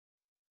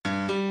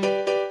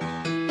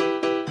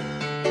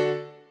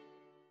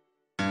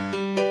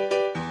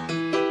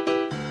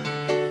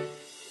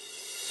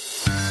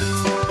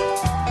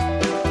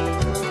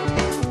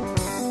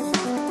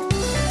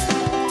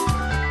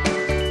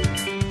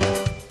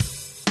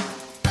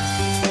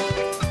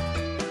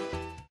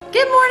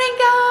morning,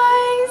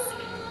 guys.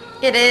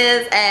 It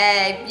is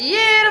a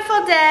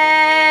beautiful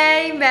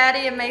day.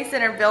 Maddie and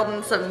Mason are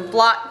building some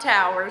block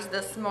towers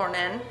this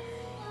morning.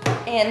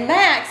 And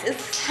Max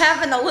is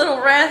having a little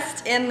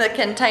rest in the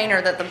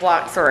container that the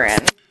blocks are in.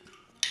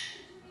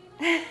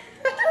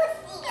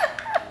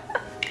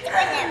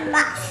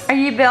 Are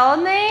you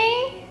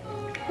building?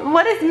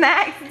 What is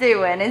Max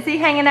doing? Is he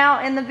hanging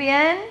out in the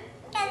bin?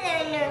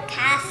 In your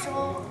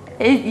castle.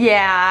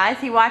 Yeah, is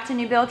he watching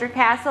you build your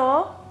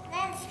castle?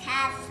 That's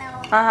castle.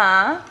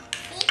 Uh-huh.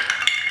 See?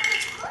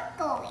 It's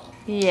going.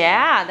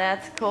 Yeah,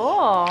 that's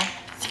cool.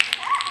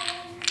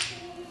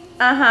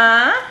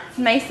 Uh-huh.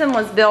 Mason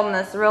was building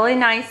this really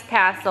nice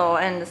castle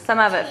and some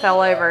of it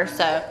fell over,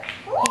 so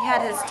he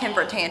had his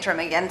temper tantrum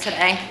again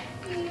today.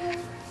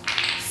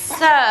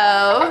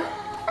 So,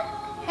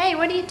 hey,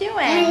 what are you doing?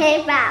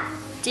 Hey, Bob.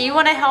 Do you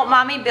want to help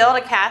Mommy build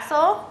a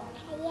castle?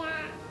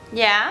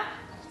 Yeah.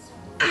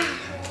 Yeah?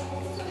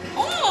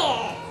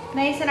 Here.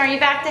 Mason, are you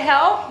back to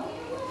help?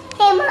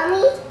 Hey,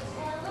 Mommy.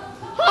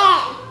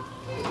 Hey.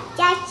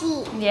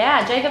 Jackie.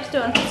 Yeah, Jacob's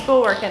doing some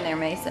schoolwork in there,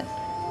 Mason.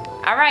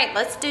 All right,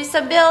 let's do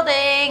some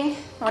building.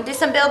 Want to do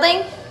some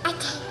building?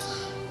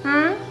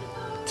 Hmm?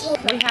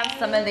 We have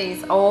some of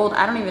these old,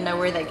 I don't even know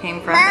where they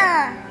came from.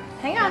 Mom.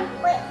 Hang on.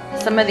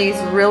 Some of these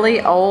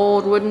really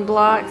old wooden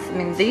blocks. I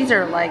mean, these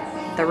are like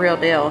the real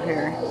deal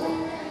here.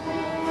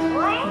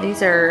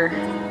 These are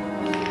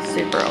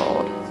super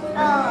old.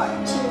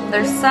 Oh,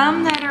 There's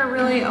some that are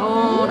really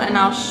old, and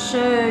I'll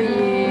show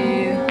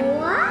you.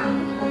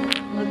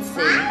 Let's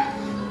see.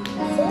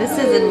 This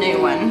is a new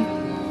one.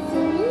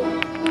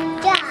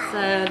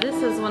 So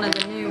this is one of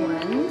the new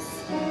ones.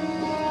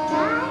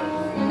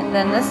 And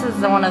then this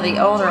is one of the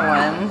older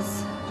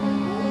ones.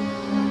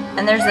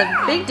 And there's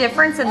a big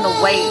difference in the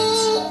weight.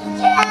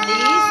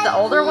 The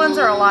older ones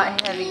are a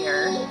lot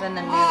heavier than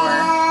the newer.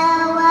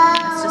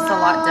 It's just a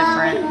lot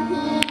different.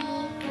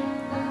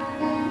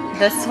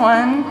 This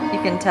one, you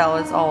can tell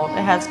is old.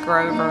 It has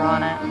Grover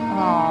on it.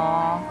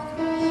 Aww.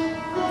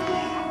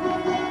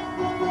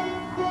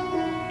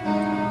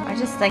 I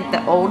just think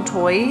the old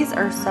toys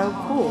are so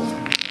cool.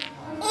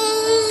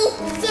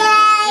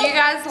 Do you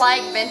guys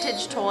like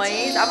vintage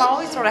toys? I've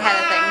always sort of had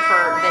a thing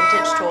for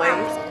vintage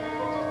toys.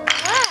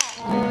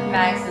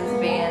 Max is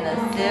being a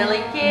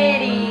silly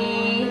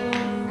kitty.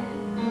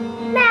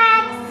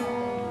 Max,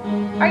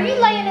 are you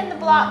laying in the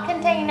block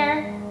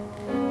container?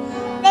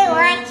 They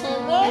want you.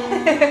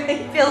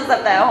 He fills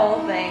up that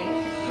whole thing.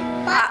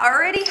 I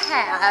already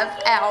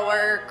have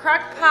our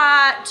crock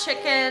pot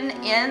chicken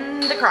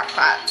in the crock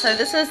pot. So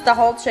this is the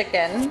whole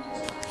chicken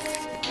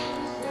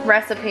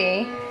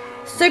recipe.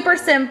 Super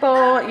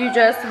simple. You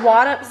just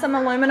wad up some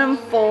aluminum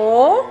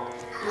foil.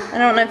 I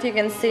don't know if you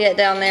can see it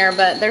down there,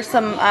 but there's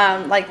some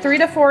like 3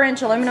 to 4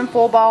 inch aluminum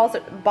foil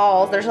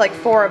balls. There's like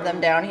 4 of them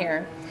down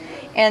here.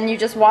 And you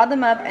just wad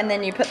them up, and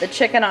then you put the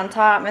chicken on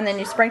top, and then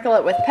you sprinkle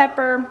it with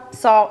pepper,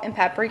 salt, and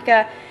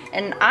paprika.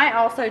 And I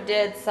also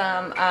did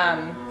some,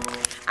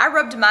 I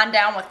rubbed mine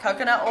down with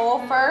coconut oil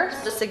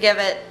first, just to give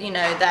it, you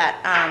know,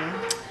 that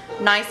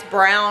nice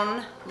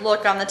brown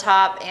look on the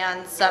top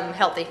and some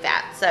healthy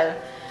fat. So,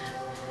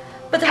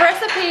 but the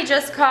recipe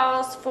just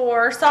calls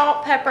for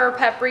salt, pepper,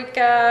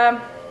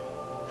 paprika.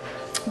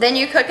 Then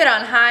you cook it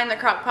on high in the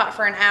crock pot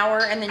for an hour,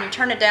 and then you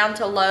turn it down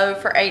to low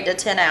for 8 to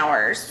 10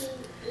 hours.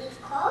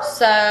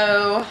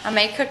 So I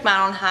may cook mine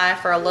on high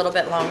for a little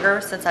bit longer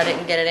since I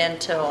didn't get it in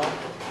till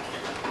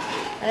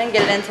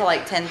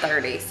like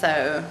 10:30.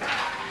 So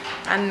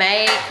I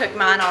may cook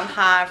mine on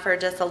high for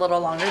just a little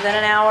longer than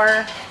an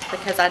hour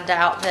because I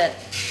doubt that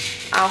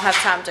I'll have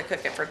time to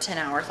cook it for 10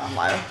 hours on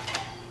low.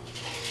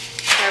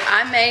 So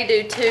I may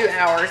do 2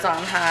 hours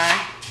on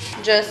high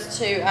just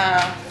to,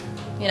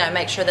 you know,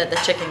 make sure that the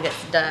chicken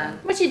gets done.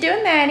 What you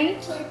doing, Maddie?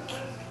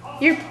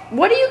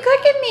 What are you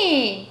cooking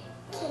me?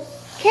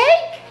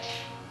 Cake?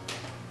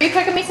 Are you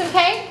cooking me some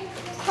cake?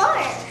 Of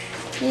course.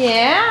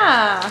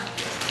 Yeah.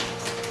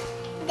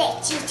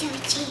 That's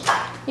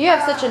You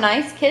have such a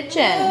nice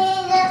kitchen.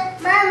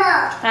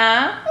 Mama.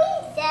 Huh?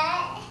 What is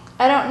that?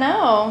 I don't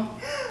know.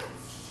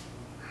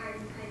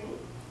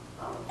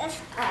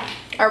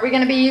 Are we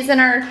going to be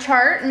using our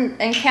chart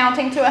and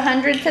counting to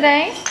 100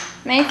 today?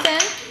 Mason?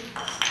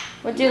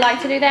 Would you like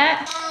to do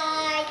that?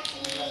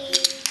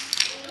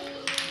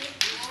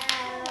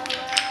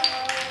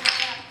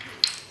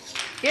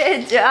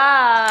 Good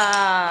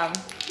job.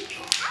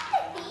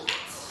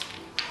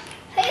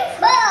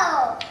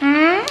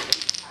 Hmm?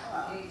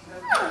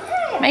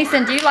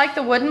 Mason, do you like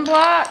the wooden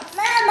blocks?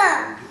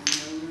 Mama.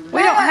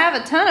 We don't have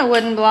a ton of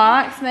wooden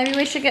blocks. Maybe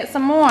we should get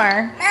some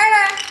more.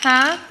 Mama.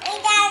 Huh?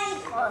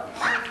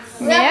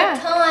 Yeah.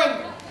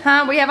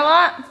 Huh? We have a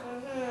lot?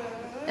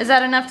 Is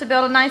that enough to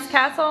build a nice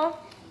castle?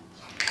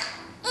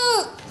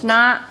 It's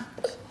not?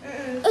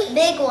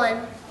 Big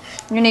one.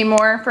 You need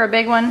more for a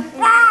big one?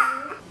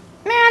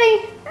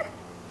 Maddie?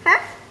 Huh?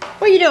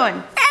 What are you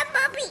doing?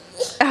 Bobby.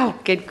 Oh,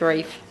 good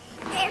grief.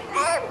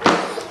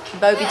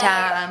 Bobby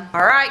time.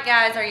 All right,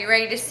 guys, are you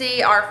ready to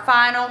see our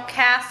final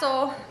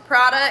castle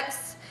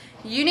products?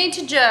 You need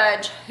to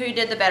judge who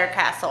did the better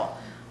castle.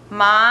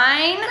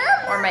 Mine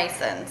or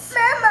Mason's?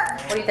 Mama.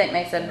 What do you think,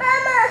 Mason?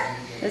 Mama.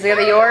 Is it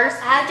gonna be yours?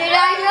 After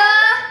that,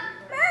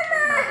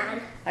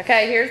 Mama.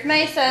 Okay, here's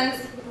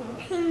Mason's.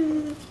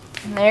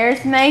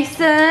 There's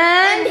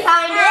Mason.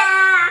 Behind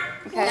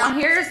it. Okay, now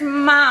here's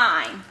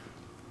mine.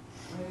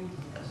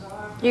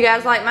 You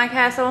guys like my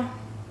castle?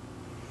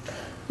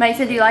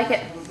 Mason, do you like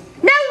it?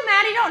 No,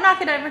 Maddie, don't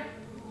knock it over.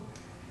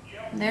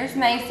 There's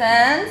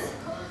Mason's.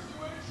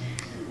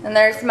 And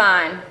there's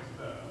mine.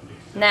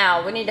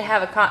 Now, we need to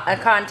have a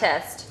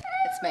contest.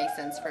 It's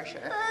Mason's for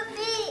sure.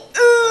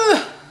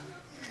 Ugh.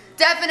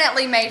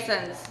 Definitely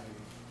Mason's.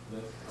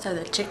 So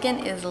the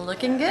chicken is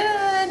looking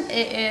good.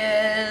 It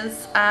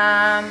is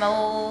about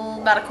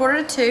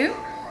 1:45.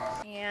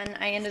 And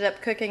I ended up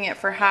cooking it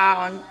for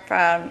on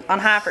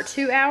high for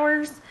 2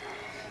 hours.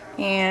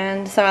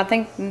 And so I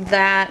think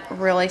that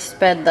really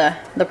sped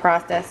the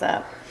process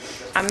up.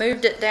 I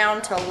moved it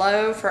down to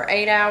low for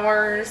 8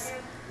 hours.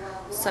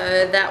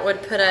 So that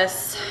would put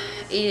us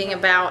eating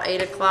about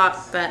 8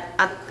 o'clock, but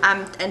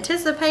I'm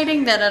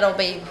anticipating that it'll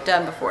be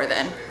done before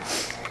then.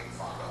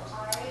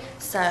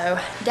 So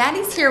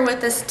Daddy's here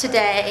with us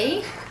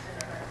today,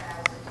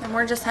 and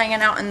we're just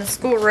hanging out in the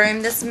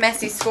schoolroom, this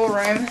messy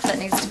schoolroom that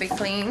needs to be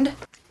cleaned.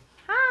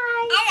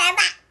 Hi.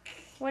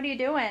 What are you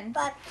doing?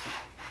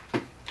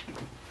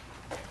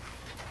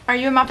 Are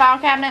you in my file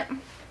cabinet?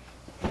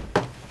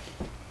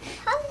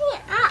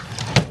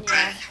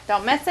 Yeah.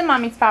 Don't mess in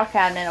Mommy's file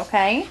cabinet,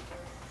 okay?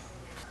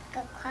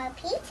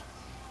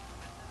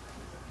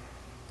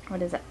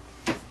 What is it?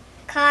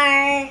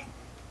 Car.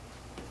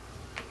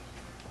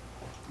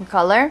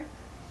 Color?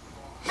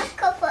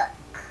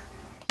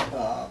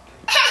 Stop.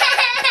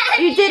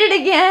 You did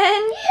it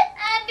again?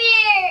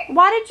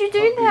 Why did you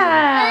do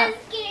that?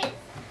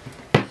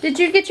 Did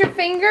you get your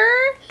finger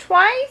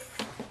twice?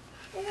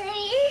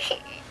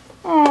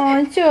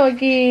 Oh,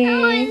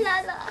 Juggy.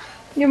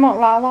 You want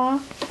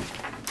Lala?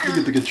 Look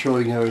at the good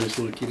showing how this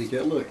little kitty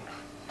cat. Look.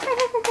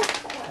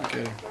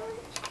 Okay.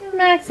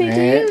 Maxie,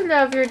 do you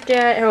love your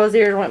dad? Oh, his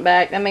ears went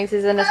back. That means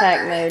he's in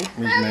attack mood.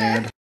 He's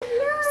mad.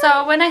 So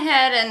I went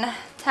ahead and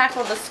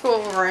tackled the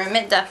schoolroom.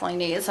 It definitely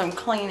needed some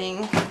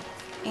cleaning.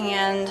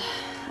 And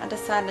I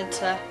decided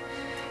to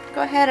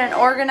go ahead and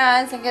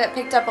organize and get it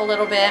picked up a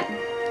little bit.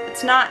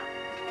 It's not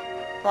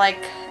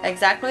like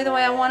exactly the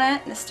way I want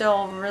it. It's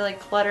still really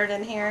cluttered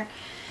in here.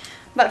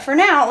 But for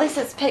now, at least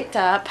it's picked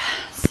up.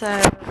 So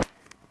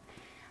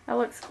it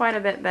looks quite a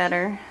bit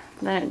better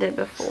than it did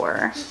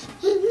before.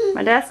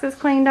 My desk is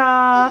cleaned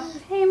off.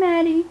 Hey,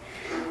 Maddie.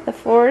 The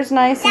floor is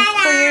nice and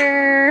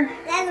clear.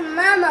 That's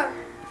Mama.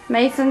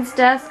 Mason's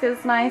desk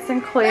is nice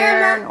and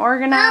clear and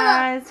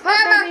organized. What,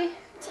 baby?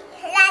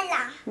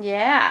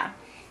 Yeah.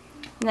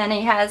 And then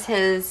he has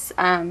his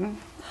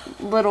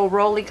little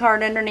rolly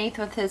card underneath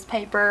with his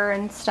paper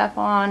and stuff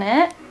on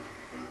it.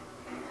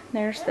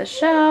 There's the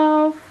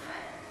shelf.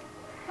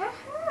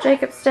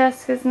 Jacob's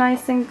desk is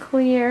nice and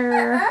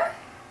clear.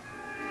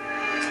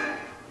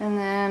 And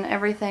then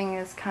everything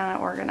is kind of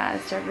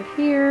organized over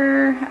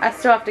here. I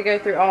still have to go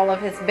through all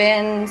of his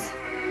bins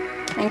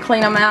and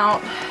clean them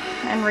out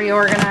and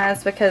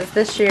reorganize because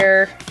this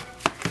year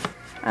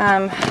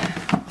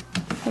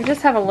we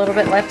just have a little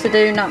bit left to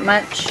do, not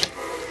much.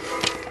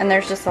 And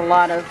there's just a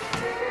lot of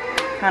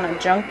kind of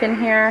junk in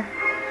here.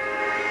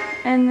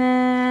 And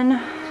then,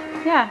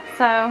 yeah,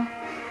 so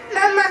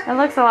Mama. it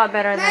looks a lot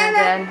better than it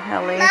did,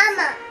 at least.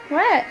 Mama.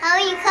 What? How are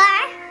you,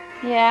 car?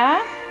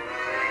 Yeah?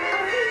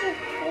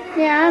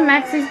 Yeah,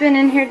 Maxie's been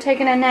in here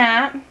taking a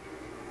nap.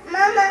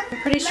 Mama.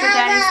 I'm pretty sure Mama.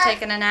 Daddy's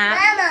taking a nap.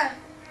 Mama.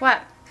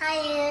 What? How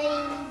you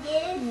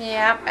doing?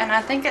 Yep, and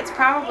I think it's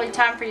probably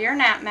time for your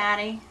nap,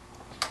 Maddie.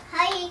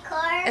 Hi,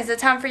 car. Is it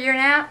time for your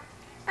nap?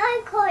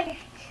 Hi, car.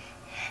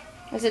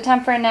 Is it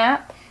time for a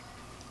nap?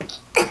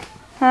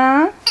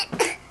 Huh?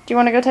 Do you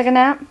want to go take a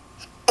nap?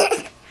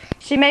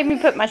 She made me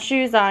put my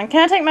shoes on.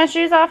 Can I take my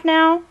shoes off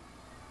now?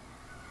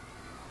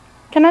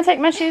 Can I take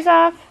my shoes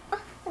off?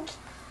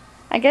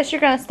 I guess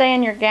you're going to stay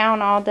in your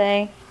gown all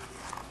day.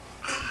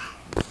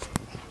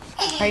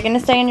 Are you going to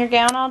stay in your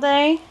gown all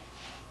day?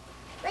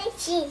 My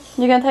cheese.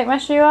 You going to take my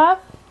shoe off?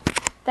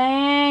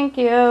 Thank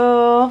you.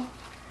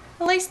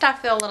 At least I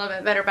feel a little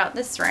bit better about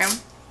this room.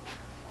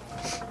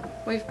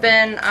 We've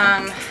been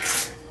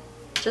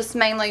just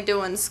mainly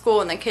doing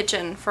school in the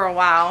kitchen for a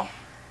while.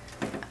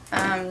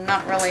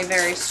 Not really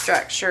very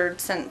structured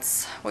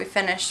since we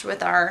finished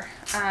with our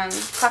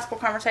classical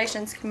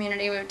conversations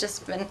community. We've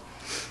just been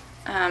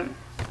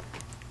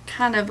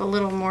kind of a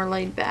little more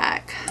laid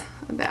back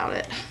about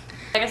it.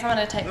 I guess I'm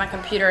going to take my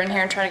computer in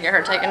here and try to get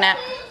her to take a nap.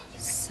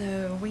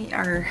 So we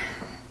are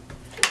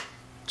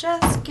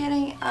just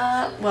getting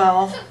up.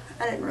 Well,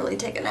 I didn't really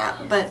take a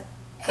nap, but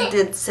I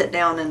did sit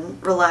down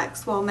and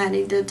relax while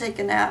Maddie did take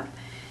a nap.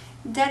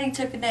 Daddy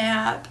took a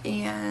nap,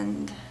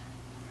 and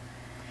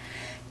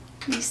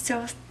he's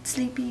still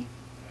sleepy.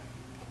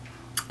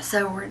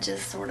 So we're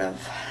just sort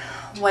of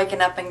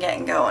waking up and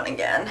getting going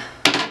again.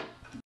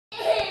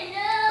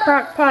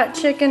 Crock pot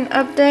chicken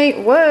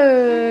update.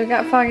 Whoa,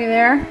 got foggy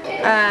there.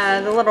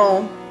 The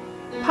little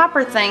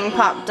popper thing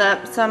popped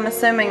up, so I'm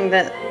assuming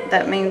that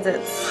that means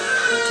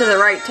it's to the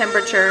right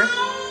temperature.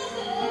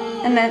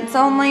 And it's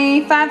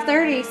only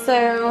 5:30,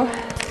 so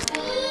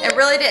it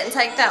really didn't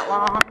take that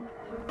long.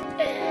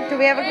 Do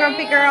we have a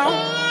grumpy girl?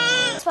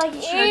 Her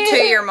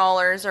 2-year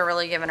molars are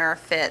really giving her a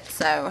fit,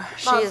 so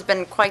she has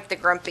been quite the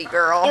grumpy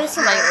girl lately.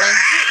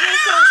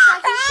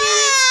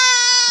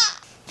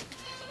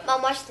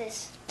 Mom, watch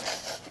this.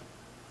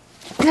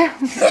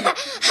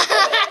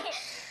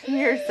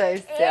 You're so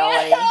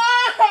silly.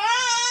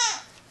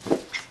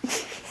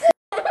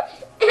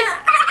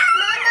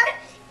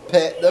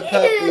 Pet the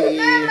puppy.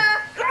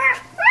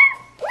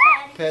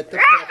 Pet the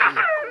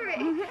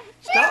puppy.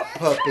 Stop,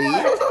 puppy.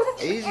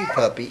 Easy,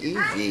 puppy.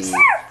 Easy.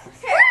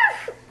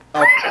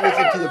 Oh,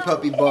 listen to the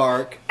puppy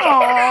bark. Aw,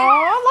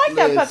 I like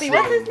that puppy.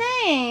 What's his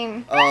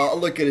name? Oh,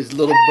 look at his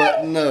little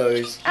button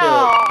nose. Look.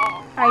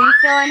 Oh, are you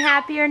feeling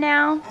happier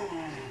now?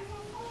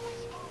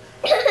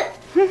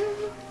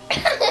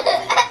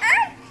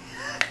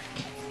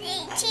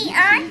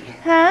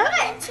 Huh?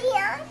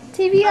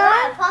 TV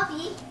on?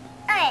 Puppy.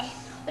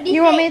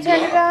 You want me to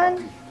turn it on?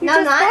 You No,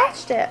 just not.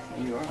 watched it.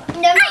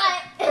 No,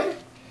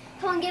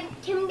 come on,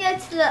 can we go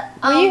to the?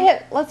 Will you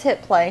let's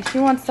hit play. She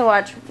wants to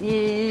watch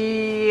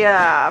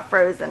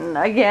Frozen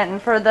again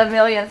for the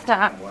millionth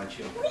time.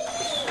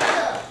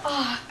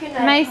 Oh, good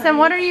night, Mason,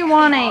 what are you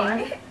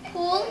wanting?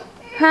 Pool.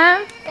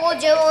 Huh? Oh,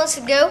 Joe wants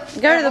to go.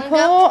 Go to the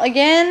pool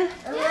again?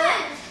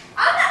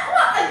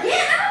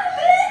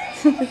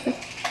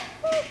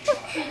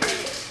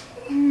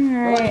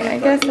 Alright, I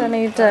guess I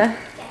need to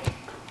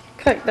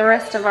cook the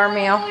rest of our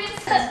meal.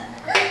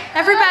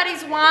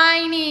 Everybody's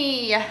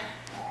whiny.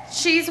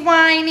 She's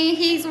whiny,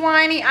 he's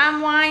whiny,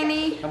 I'm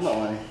whiny. I'm not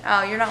whiny.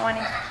 Oh, you're not whiny?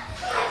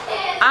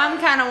 I'm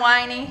kind of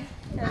whiny.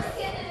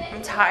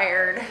 I'm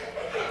tired.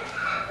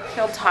 I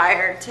feel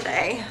tired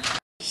today.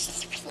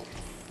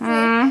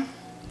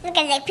 Look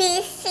at the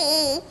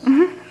PC.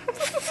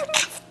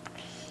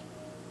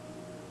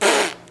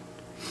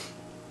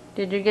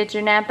 Did you get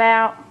your nap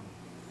out?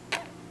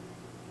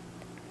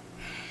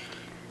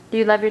 Do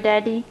you love your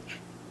daddy?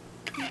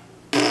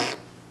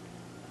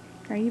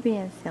 Are you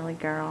being a silly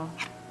girl?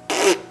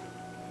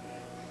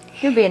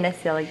 You're being a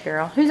silly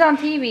girl. Who's on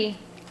TV?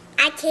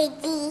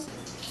 TV.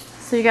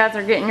 So you guys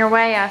are getting your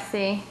way, I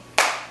see.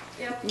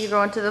 Yep. You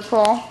going to the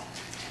pool?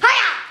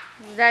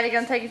 Hiya! Is Daddy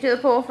gonna take you to the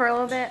pool for a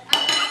little bit?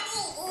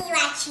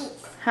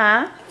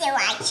 Huh?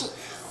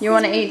 You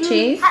want to eat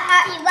cheese?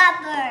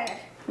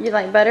 You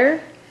like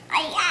butter?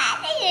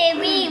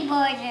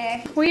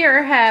 We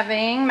are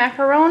having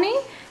macaroni,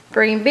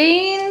 green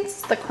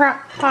beans, the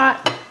crock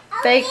pot,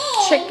 baked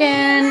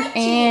chicken,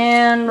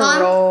 and a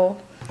roll.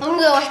 I'm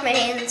gonna go wash my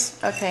hands.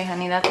 Okay,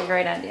 honey, that's a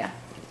great idea.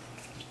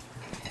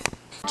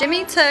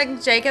 Jimmy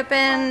took Jacob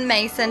and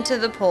Mason to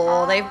the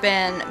pool. They've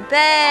been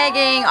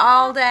begging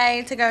all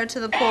day to go to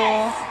the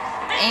pool,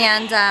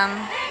 and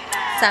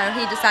so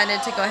he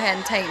decided to go ahead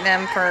and take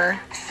them for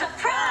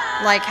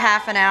like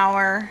half an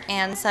hour.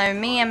 And so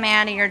me and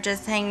Maddie are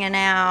just hanging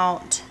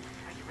out.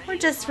 We're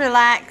just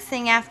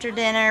relaxing after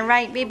dinner,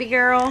 right, baby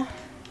girl?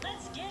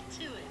 Let's get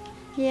to it.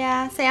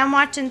 Yeah, see, I'm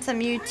watching some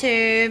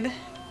YouTube.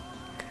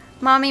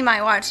 Mommy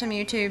might watch some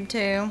YouTube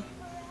too.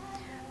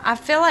 I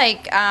feel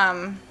like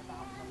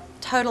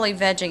totally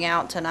vegging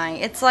out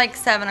tonight. It's like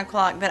 7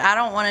 o'clock, but I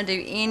don't want to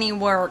do any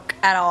work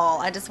at all.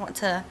 I just want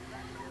to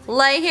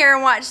lay here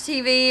and watch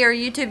TV or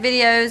YouTube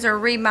videos or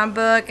read my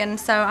book, and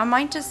so I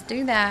might just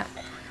do that.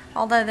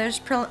 Although there's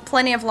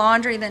plenty of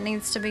laundry that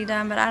needs to be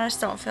done, but I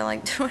just don't feel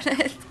like doing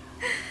it.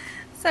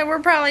 So we're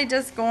probably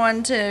just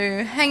going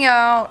to hang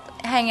out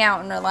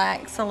and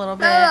relax a little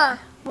bit.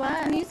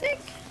 What? Music?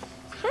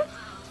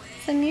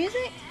 Some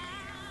music?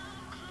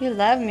 You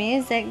love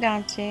music,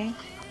 don't you?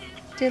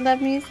 Do you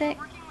love music?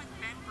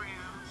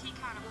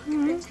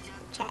 Mm-hmm.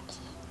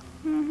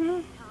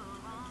 Mm-hmm.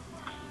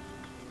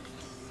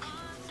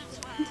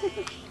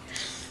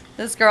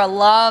 This girl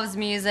loves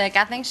music.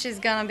 I think she's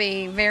gonna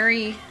be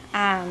very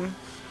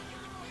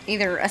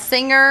either a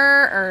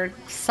singer or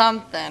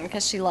something,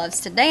 because she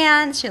loves to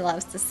dance, she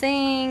loves to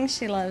sing,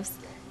 she loves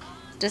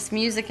just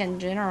music in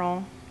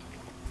general.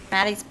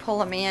 Maddie's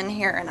pulling me in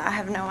here and I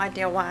have no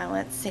idea why.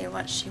 Let's see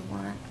what she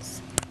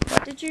wants.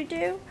 What did you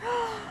do?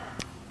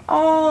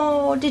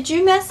 Oh, did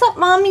you mess up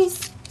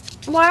Mommy's?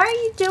 Why are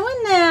you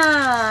doing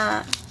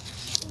that?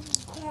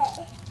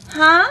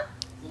 Huh?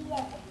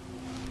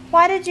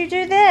 Why did you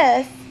do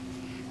this?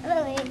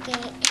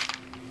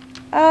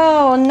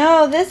 Oh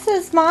no, this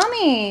is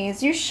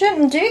Mommy's. You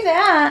shouldn't do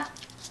that.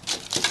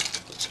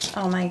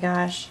 Oh my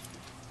gosh.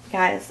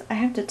 Guys, I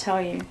have to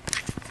tell you.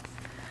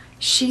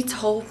 She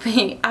told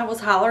me, I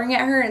was hollering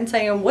at her and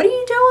saying, what are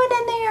you doing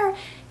in there?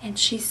 And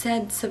she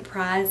said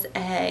surprise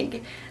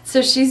egg.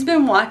 So she's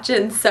been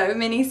watching so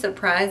many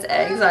surprise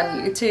eggs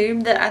on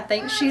YouTube that I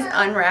think she's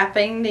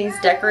unwrapping these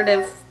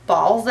decorative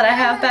balls that I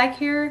have back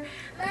here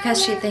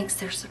because she thinks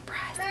they're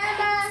surprise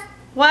eggs.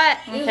 What?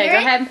 Okay, go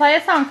ahead and play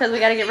a song because we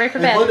got to get ready for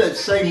bed. Play that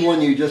same one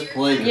you just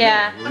played.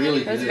 Yeah,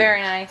 Really it was good.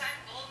 very nice.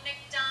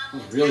 It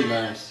was really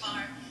nice.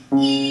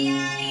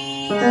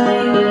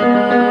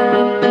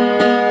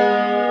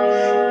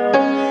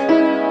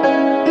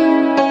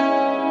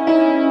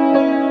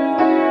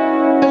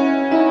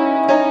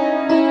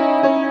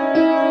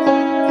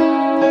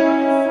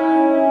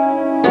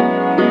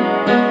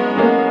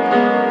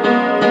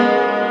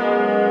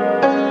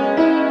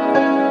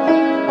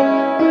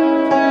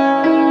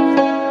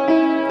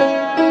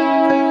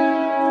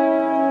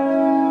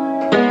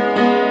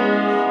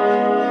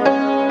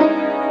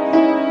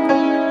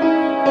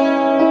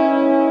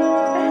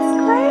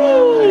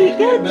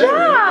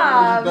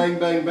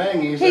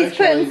 He's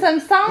putting some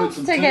songs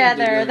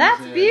together.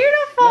 That's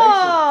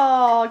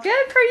beautiful.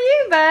 Good for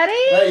you,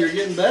 buddy. Hey, you're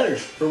getting better.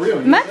 For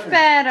real. Much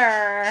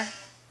better.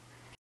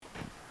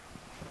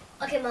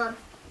 Okay, Mom.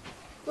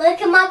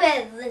 Look at my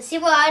bed. Let's see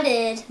what I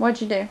did.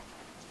 What'd you do?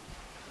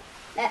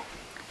 That.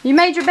 You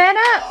made your bed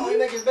up? Oh, you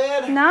make his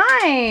bed?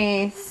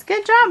 Nice.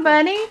 Good job,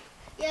 buddy.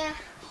 Yeah.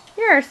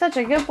 You're such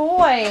a good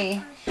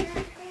boy.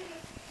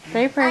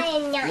 Say prayers.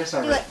 Yes,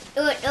 I Do it.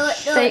 Do it. Do it.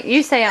 Do Say, it.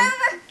 you say them.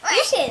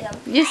 You say them.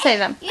 You say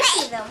them. You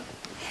say them.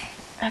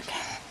 Okay.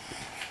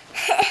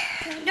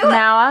 Do it.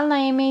 Now I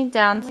lay me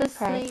down to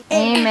sleep.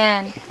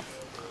 Amen.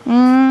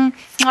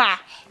 Mwah.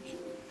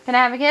 Can I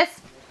have a kiss?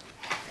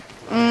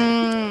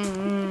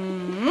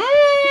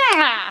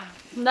 Mwah.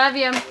 Love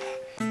you.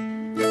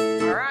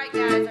 Alright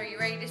guys, are you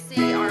ready to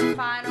see our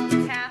final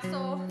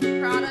castle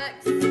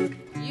products?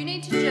 You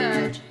need to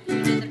judge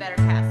who did the better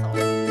castle.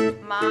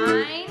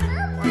 Mine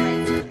or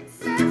Mason's?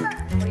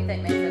 What do you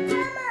think, Mason?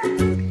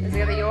 Is it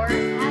going to be yours?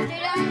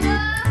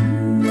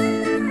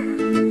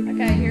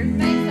 Okay, here's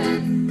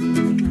Mason's.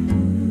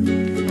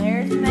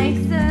 There's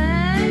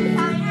Mason's.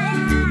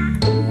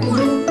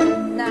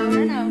 No.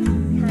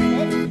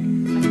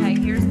 Okay,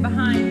 here's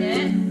behind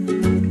it.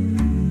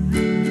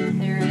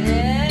 There it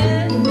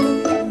is.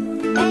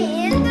 Okay,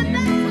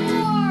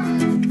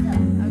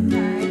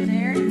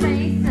 there's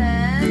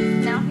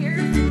Mason's. Now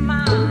here's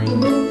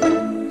mine.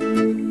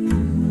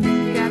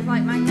 You guys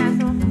like my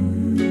castle?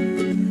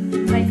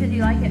 Mason, do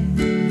you like it?